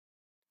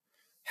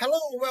Hello,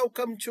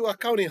 welcome to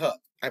Accounting Hub.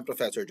 I'm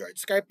Professor George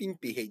Scarpin,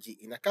 PhD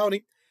in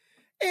Accounting,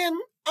 and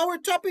our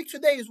topic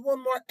today is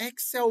one more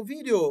Excel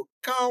video,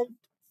 count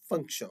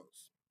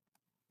functions.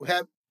 We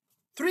have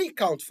three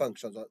count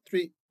functions, or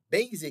three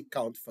basic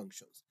count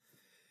functions.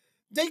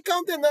 They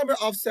count the number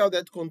of cells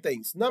that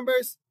contains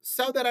numbers,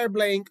 cells that are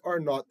blank or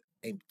not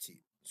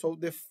empty. So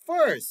the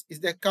first is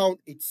the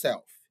count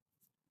itself.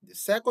 The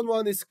second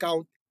one is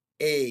count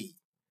A.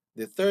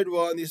 The third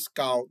one is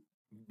count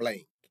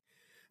blank.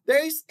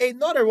 There is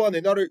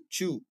another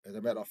two, as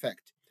a matter of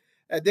fact.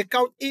 The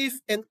count if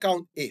and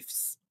count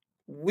ifs.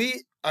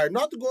 We are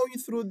not going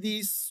through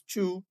these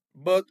two,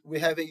 but we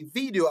have a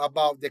video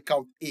about the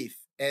count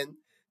if, and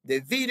the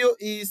video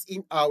is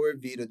in our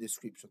video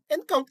description.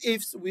 And count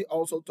ifs, we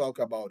also talk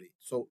about it.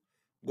 So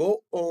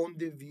go on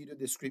the video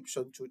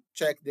description to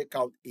check the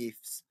count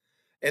ifs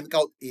and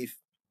count if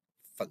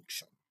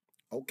function.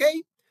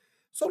 Okay?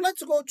 So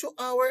let's go to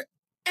our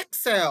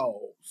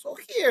Excel. So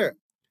here,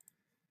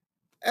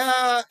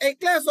 a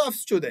class of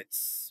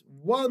students,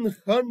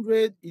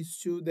 100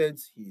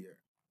 students here.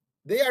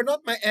 They are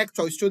not my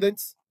actual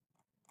students.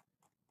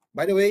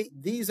 By the way,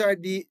 these are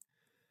the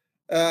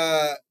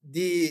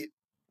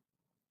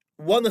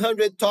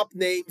 100 top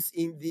names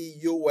in the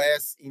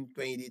US in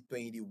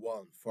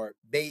 2021 for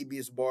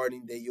babies born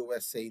in the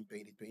USA in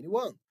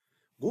 2021.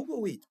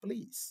 Google it,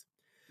 please.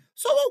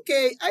 So,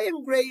 okay, I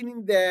am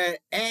grading the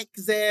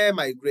exam.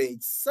 I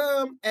grade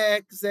some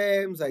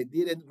exams. I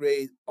didn't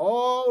grade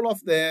all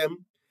of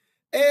them.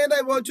 And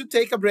I want to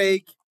take a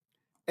break.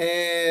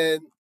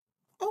 And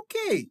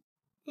okay,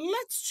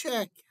 let's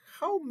check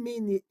how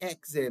many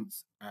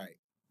exams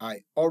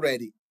I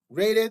already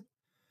graded,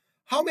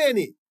 how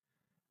many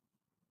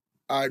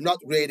are not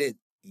graded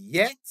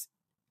yet,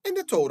 and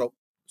the total.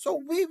 So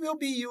we will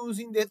be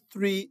using the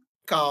three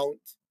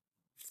count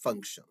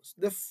functions.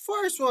 The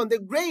first one, the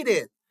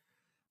graded.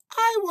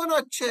 I want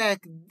to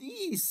check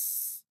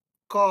this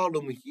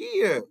column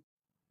here.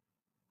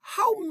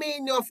 How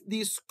many of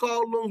these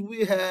columns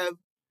we have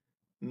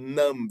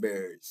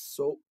numbers?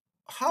 So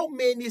how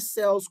many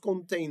cells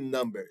contain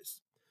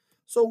numbers?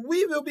 So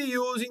we will be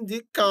using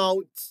the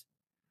count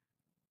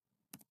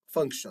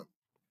function.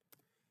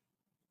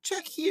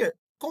 Check here,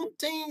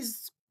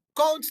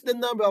 counts the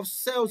number of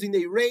cells in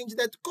a range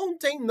that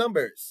contain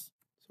numbers.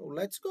 So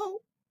let's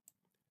go.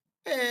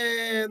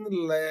 And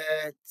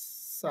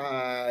let's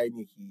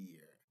sign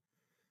here.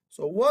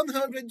 So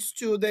 100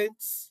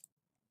 students,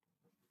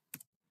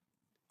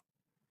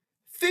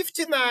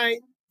 59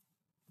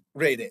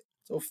 graded.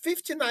 So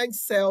 59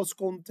 cells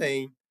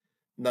contain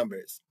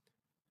numbers.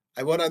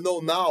 I want to know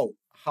now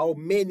how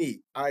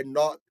many are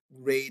not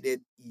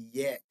graded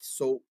yet.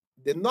 So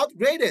they're not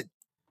graded,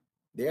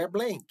 they are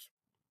blank.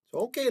 So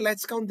okay,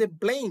 let's count the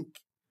blank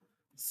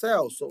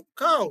cells. So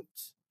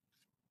count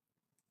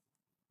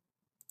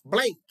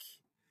blank.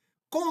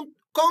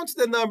 Count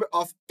the number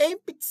of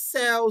empty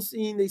cells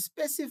in a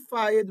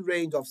specified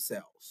range of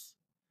cells.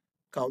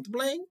 Count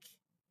blank.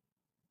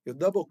 You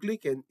double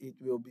click and it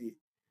will be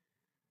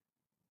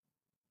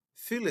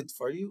filled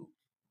for you.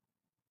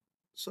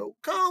 So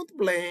count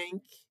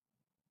blank.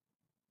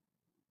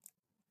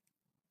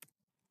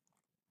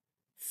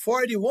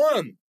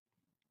 41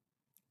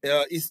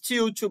 is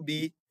still to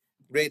be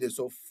graded.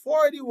 So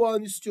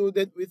 41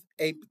 students with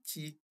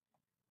empty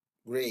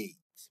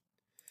grades.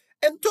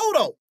 And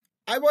total,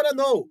 I want to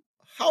know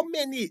how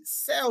many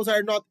cells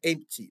are not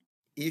empty.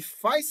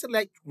 If I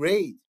select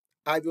grade,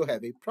 I will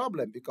have a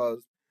problem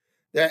because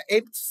there are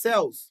empty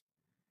cells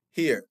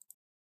here.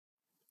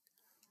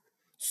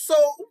 So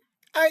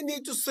I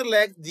need to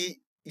select the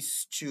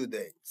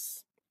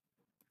students.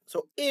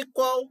 So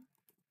equal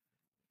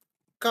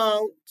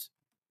count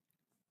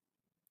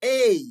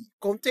A,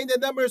 contain the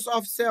numbers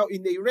of cells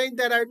in a range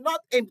that are not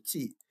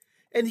empty.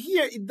 And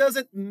here it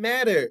doesn't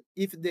matter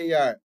if they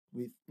are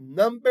with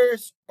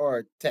numbers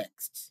or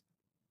text.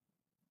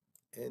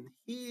 And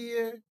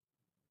here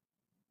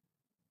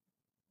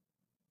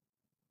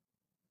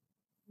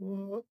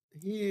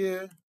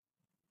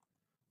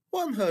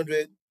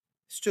 100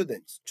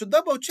 students. To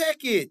double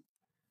check it,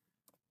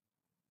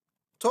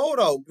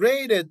 total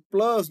graded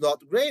plus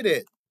not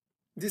graded,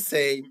 the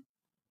same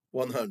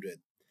 100.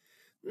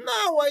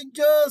 Now I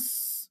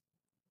just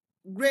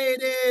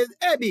graded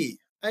Abby.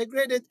 I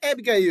graded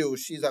Abigail.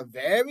 She's a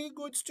very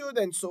good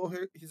student, so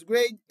her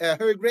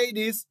grade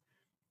is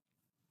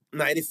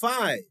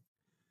 95.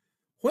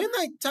 When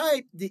I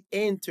type the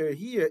enter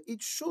here,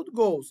 it should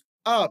go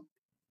up,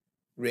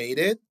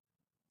 graded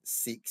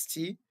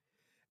 60,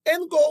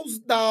 and goes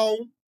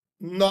down,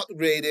 not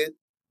graded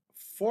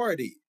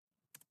 40.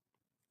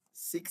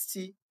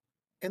 60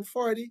 and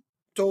 40,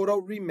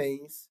 total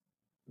remains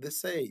the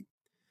same.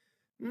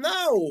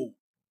 Now,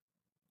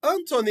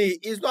 Anthony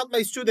is not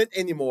my student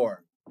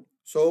anymore.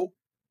 So,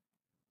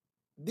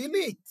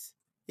 delete.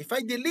 If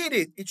I delete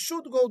it, it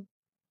should go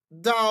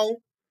down.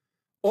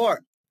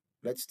 Or,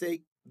 let's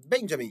take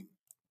Benjamin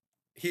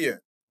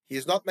here. He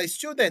is not my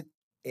student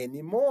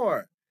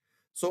anymore.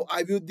 So,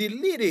 I will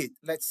delete it.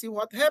 Let's see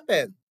what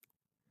happened.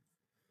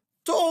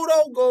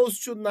 Total goes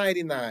to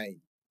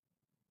 99.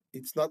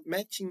 it's not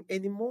matching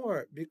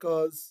anymore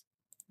because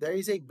there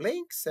is a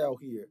blank cell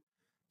here.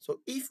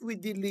 So if we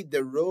delete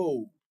the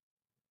row,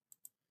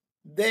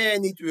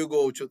 then it will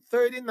go to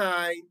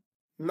 39,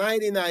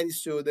 99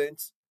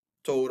 students,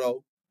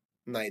 total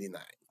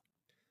 99.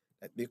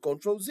 Let me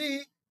Control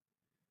Z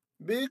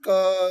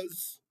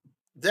because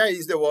there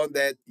is the one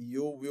that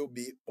you will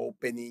be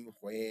opening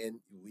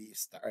when we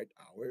start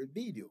our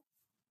video.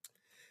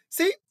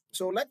 See?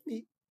 So let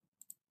me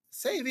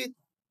save it.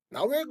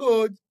 Now we're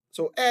good.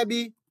 So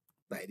Abby,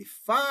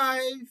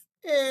 95,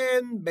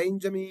 and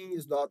Benjamin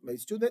is not my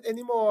student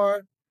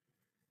anymore,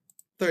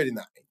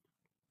 39.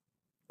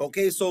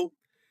 Okay, so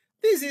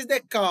this is the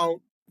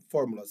count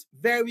formulas.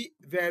 Very,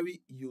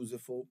 very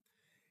useful.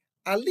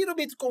 A little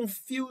bit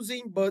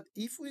confusing, but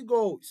if we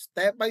go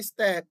step by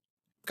step,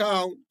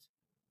 count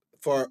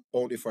for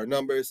only for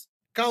numbers,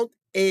 count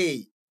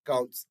A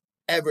counts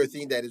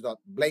everything that is not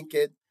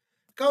blanked,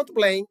 count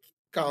blank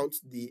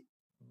counts the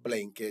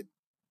blanked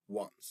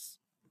ones.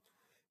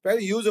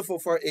 Very useful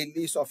for a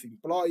list of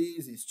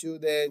employees,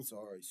 students,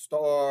 or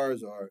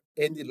stores, or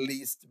any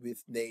list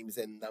with names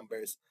and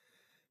numbers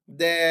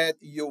that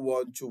you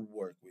want to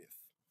work with.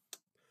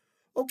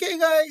 Okay,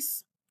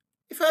 guys,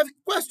 if you have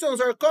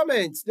questions or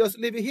comments, just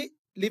leave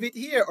it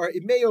here or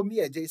email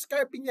me at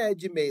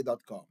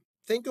jscarpina@gmail.com.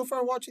 Thank you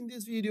for watching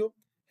this video.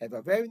 Have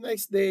a very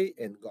nice day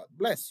and God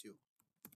bless you.